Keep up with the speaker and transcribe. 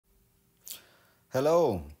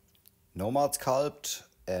Hello, Nomad Sculpt,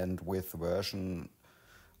 and with version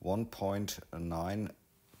 1.9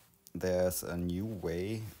 there's a new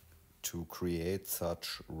way to create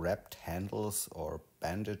such wrapped handles or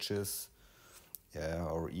bandages,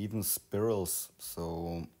 or even spirals.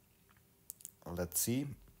 So let's see.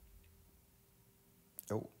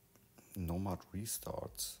 Oh, Nomad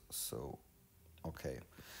restarts. So okay,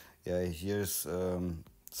 here's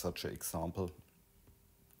such an example.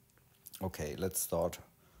 Okay, let's start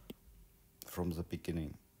from the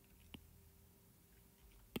beginning.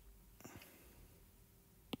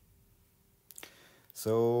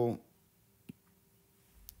 So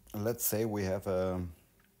let's say we have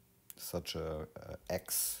such a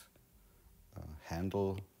X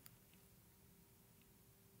handle.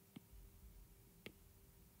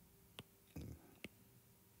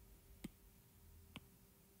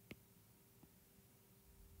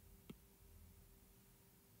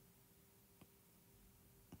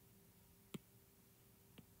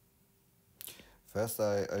 First,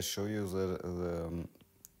 I show you the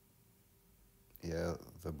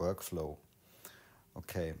workflow.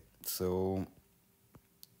 Okay, so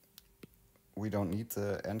we don't need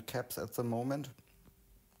the end caps at the moment.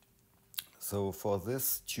 So for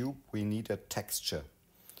this tube, we need a texture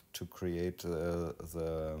to create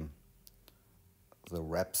the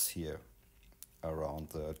wraps here around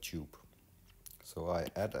the tube. So I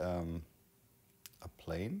add a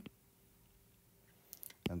plane,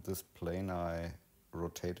 and this plane I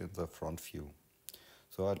rotate in the front view.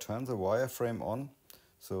 So I turn the wireframe on.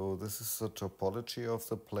 So this is the topology of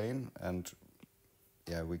the plane, and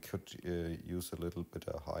yeah, we could use a little bit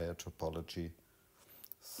a higher topology.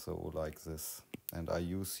 So like this. And I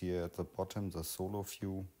use here at the bottom the solo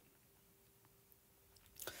view.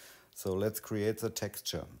 So let's create the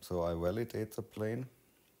texture. So I validate the plane,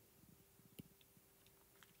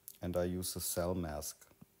 and I use the cell mask.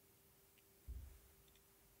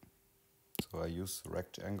 So I use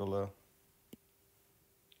rectangular,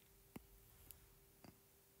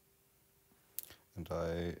 and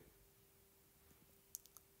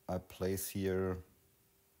I place here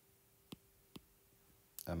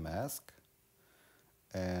a mask,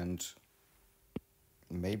 and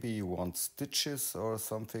maybe you want stitches or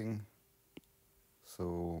something.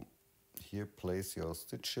 So here place your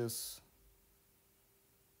stitches.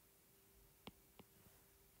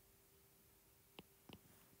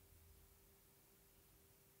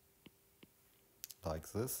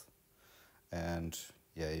 Like this. And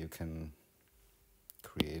yeah, you can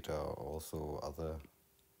create also other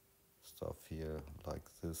stuff here, like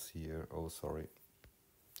this here. Oh, sorry,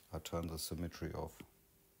 I turned the symmetry off.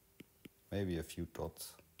 Maybe a few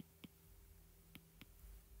dots.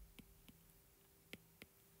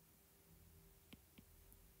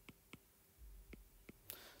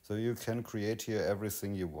 So you can create here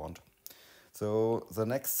everything you want. So the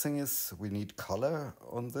next thing is we need color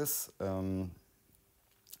on this.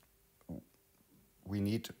 We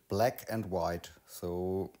need black and white.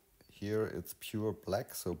 So here it's pure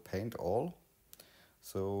black, so paint all.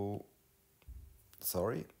 So,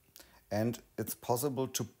 sorry. And it's possible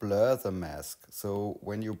to blur the mask. So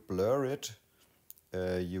when you blur it,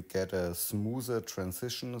 you get a smoother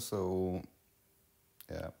transition. So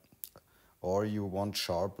yeah, or you want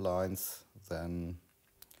sharp lines, then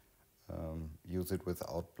use it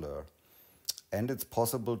without blur. And it's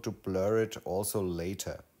possible to blur it also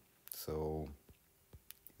later. So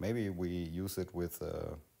maybe we use it with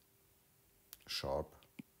sharp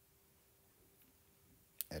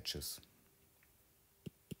edges.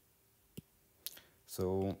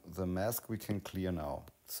 So the mask we can clear now.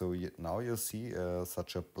 So now you see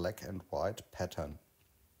such a black and white pattern.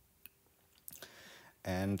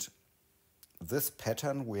 And this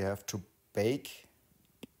pattern we have to bake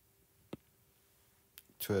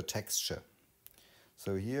to a texture.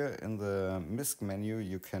 So here in the MISC menu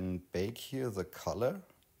you can bake here the color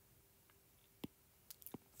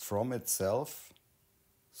from itself.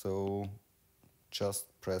 So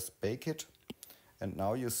just press bake it, and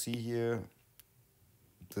now you see here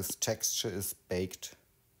this texture is baked.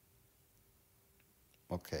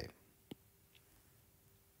 Okay.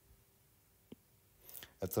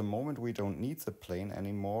 At the moment we don't need the plane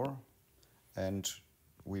anymore, and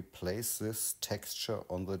we place this texture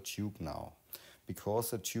on the tube now, because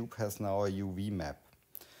the tube has now a UV map.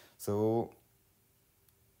 So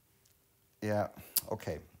yeah,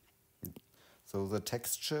 okay. So the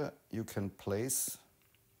texture you can place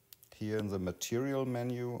here in the material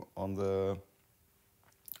menu on the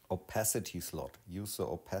opacity slot. Use the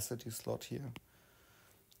opacity slot here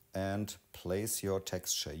and place your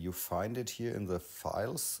texture. You find it here in the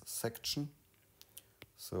files section.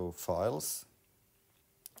 So files,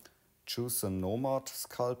 choose the Nomad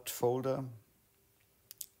Sculpt folder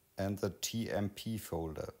and the TMP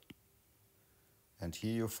folder. And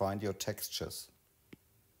here you find your textures.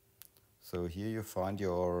 So here you find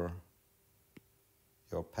your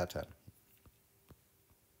pattern.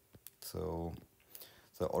 So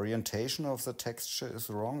the orientation of the texture is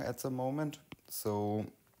wrong at the moment. So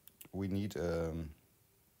we need the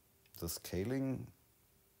scaling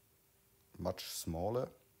much smaller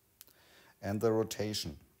and the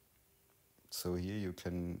rotation. So here you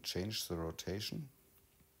can change the rotation.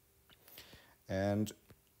 And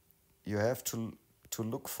you have to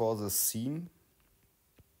look for the seam.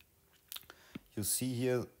 You see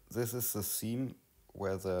here, this is the seam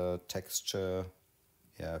where the texture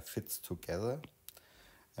fits together.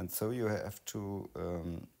 And so you have to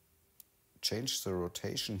change the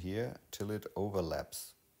rotation here till it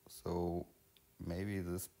overlaps. So maybe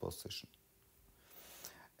this position.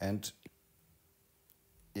 And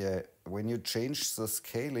yeah, when you change the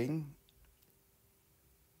scaling,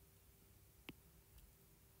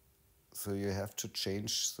 so you have to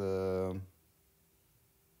change the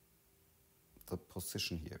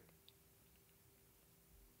position here.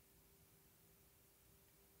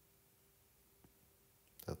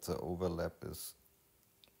 That the overlap is,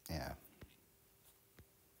 yeah,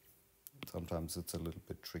 sometimes it's a little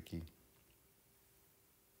bit tricky.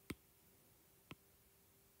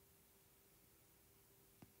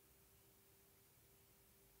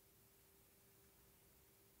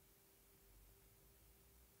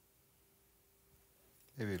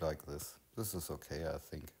 Maybe like this. This is okay, I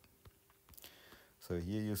think. So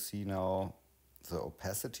here you see now the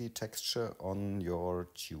opacity texture on your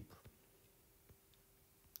tube.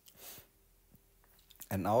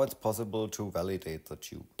 And now it's possible to validate the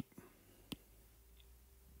tube.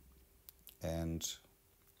 And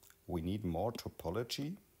we need more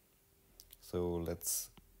topology. So let's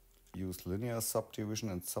use linear subdivision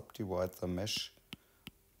and subdivide the mesh.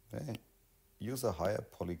 Okay. Use a higher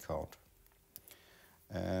poly count.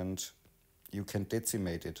 And you can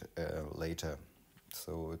decimate it later,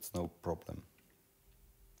 so it's no problem.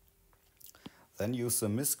 Then use the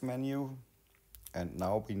MISC menu, and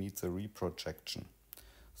now we need the reprojection.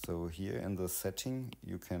 So here in the setting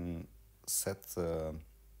you can set the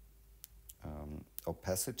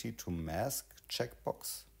opacity to mask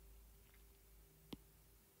checkbox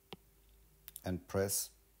and press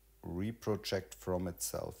reproject from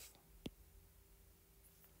itself.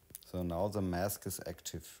 So now the mask is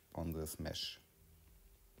active on this mesh.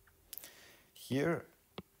 Here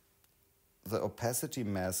the opacity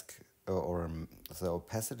mask or the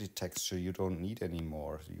opacity texture you don't need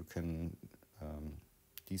anymore. You can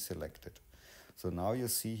deselect it. So now you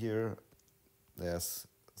see here there's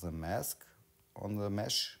the mask on the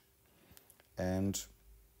mesh, and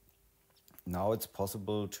now it's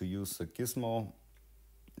possible to use the gizmo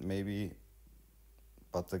maybe,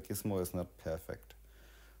 but the gizmo is not perfect.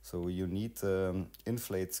 So you need the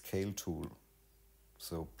inflate scale tool.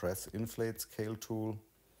 So press inflate scale tool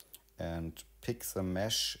and pick the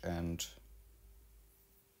mesh and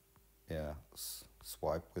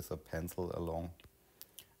swipe with a pencil along,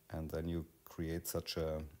 and then you create such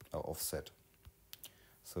a offset.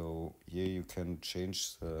 So here you can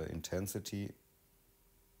change the intensity,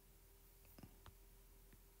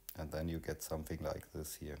 and then you get something like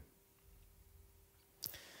this here.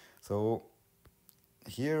 So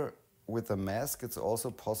here with the mask it's also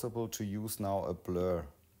possible to use now a blur.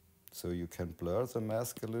 So you can blur the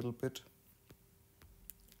mask a little bit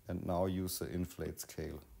and now use the inflate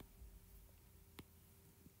scale.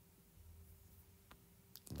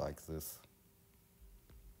 Like this.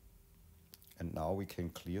 And now we can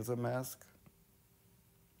clear the mask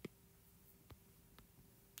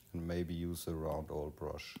and maybe use a round all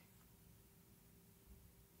brush.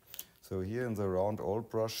 So here in the round all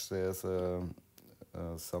brush there's a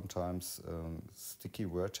sometimes sticky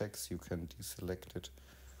vertex. You can deselect it.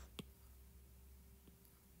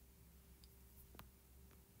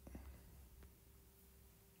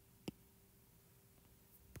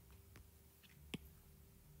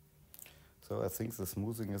 So I think the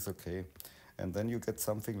smoothing is okay. And then you get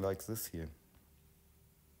something like this here.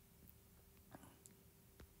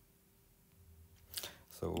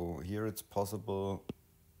 So here it's possible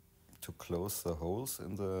to close the holes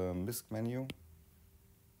in the MISC menu.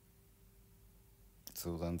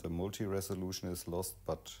 So then the multi-resolution is lost,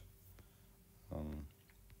 but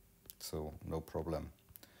so no problem.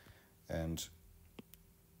 And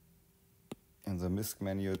in the MISC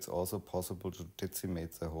menu it's also possible to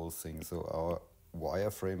decimate the whole thing. So our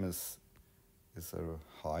wireframe is a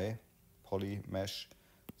high poly mesh,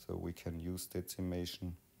 so we can use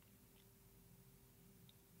decimation.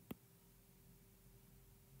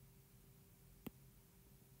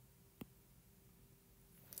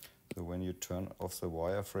 So when you turn off the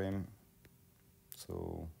wireframe,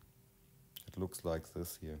 so it looks like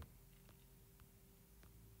this here.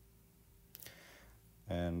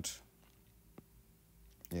 And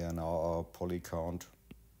yeah, now our poly count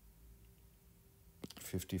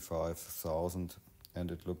 55,000 and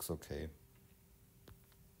it looks okay.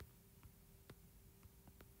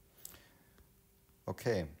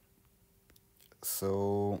 Okay,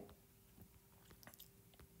 so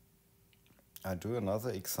I do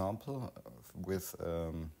another example with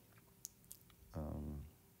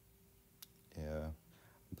yeah,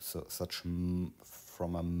 so such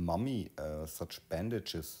from a mummy, such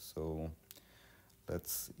bandages. So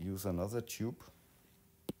let's use another tube.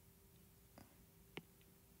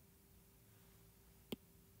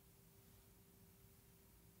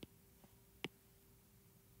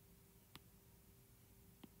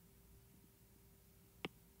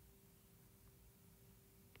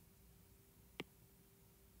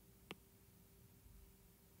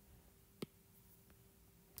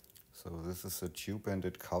 So this is a tube and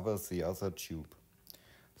it covers the other tube.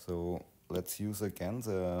 So let's use again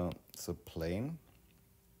the plane.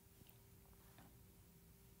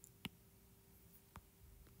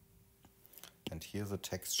 And here the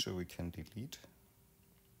texture we can delete.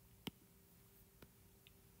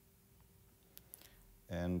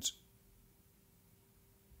 And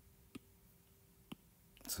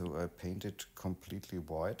so I paint it completely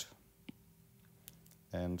white.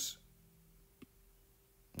 And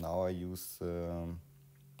now I use the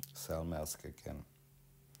cell mask again.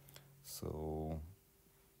 So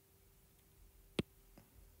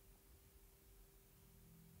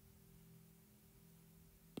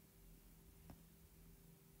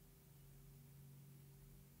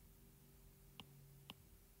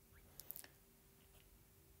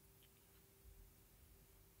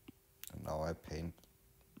and now I paint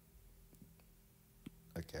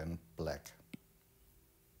again black.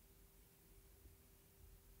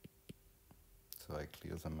 So I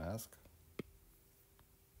clear the mask.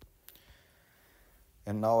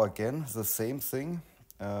 And now again the same thing.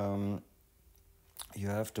 You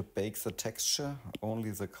have to bake the texture,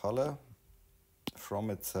 only the color from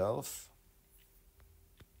itself,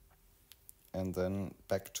 and then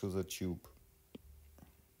back to the tube.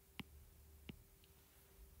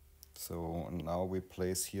 So now we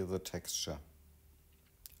place here the texture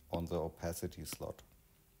on the opacity slot.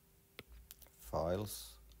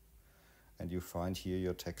 Files, and you find here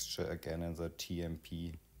your texture again in the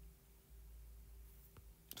TMP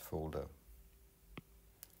folder.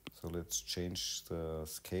 So let's change the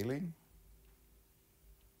scaling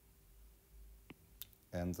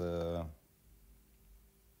and the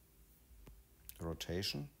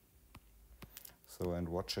rotation. So and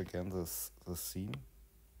watch again the scene.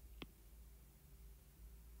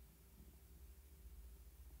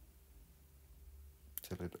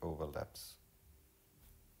 Till it overlaps.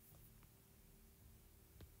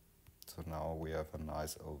 So now we have a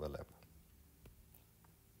nice overlap.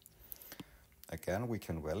 Again, we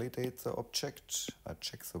can validate the object. I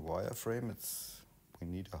check the wireframe. We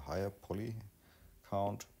need a higher poly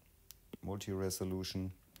count,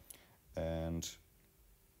 multi-resolution, and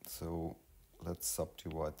so let's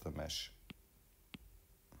subdivide the mesh.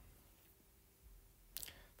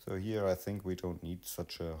 So here I think we don't need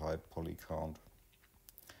such a high poly count.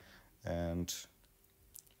 And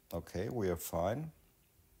okay, we are fine.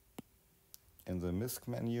 In the MISC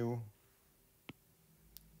menu,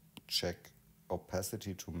 check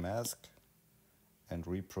opacity to mask and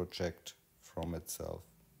reproject from itself.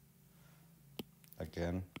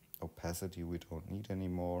 Again, opacity we don't need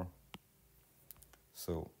anymore.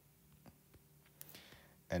 So,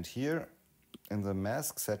 and here in the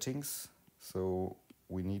mask settings, so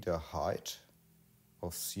we need a height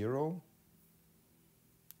of 0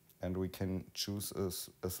 and we can choose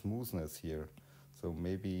a smoothness here. So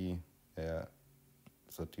maybe the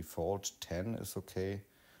default 10 is okay.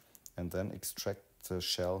 And then extract the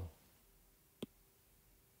shell.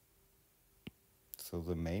 So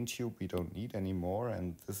the main tube we don't need anymore,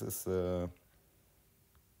 and this is the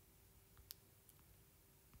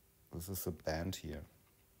band here.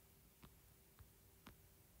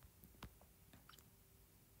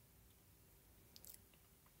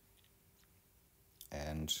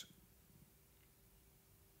 And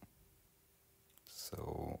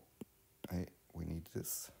so we need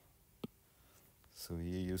this. So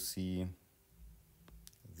here you see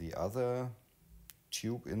the other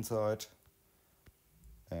tube inside,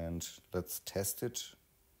 and let's test it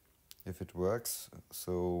if it works.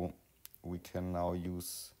 So we can now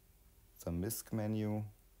use the MISC menu,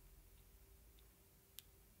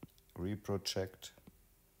 reproject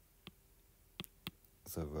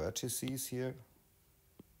the vertices here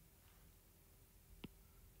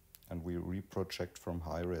and we reproject from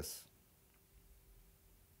high res.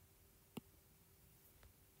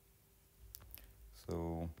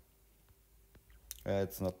 So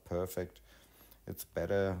it's not perfect. It's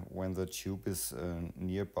better when the tube is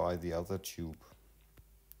nearby the other tube.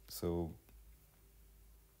 So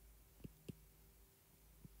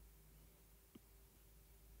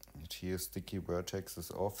and here sticky vertex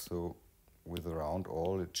is off, so with around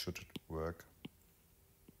all it should work.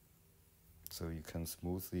 So you can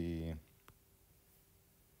smooth the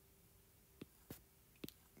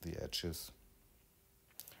edges.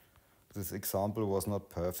 This example was not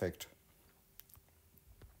perfect,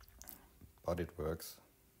 but it works.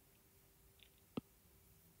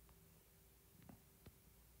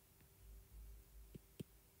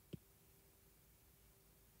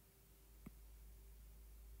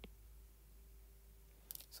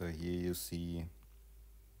 So here you see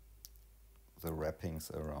the wrappings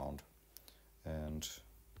around, and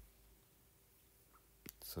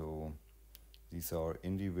so these are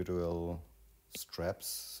individual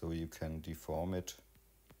straps, so you can deform it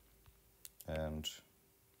and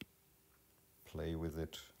play with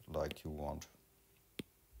it like you want.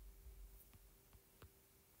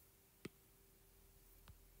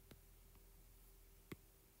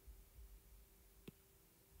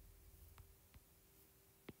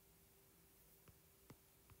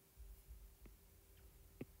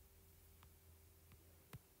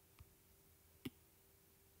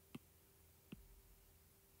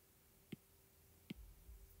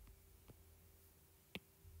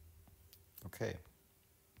 Okay,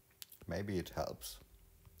 maybe it helps.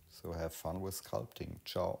 So have fun with sculpting.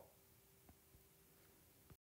 Ciao.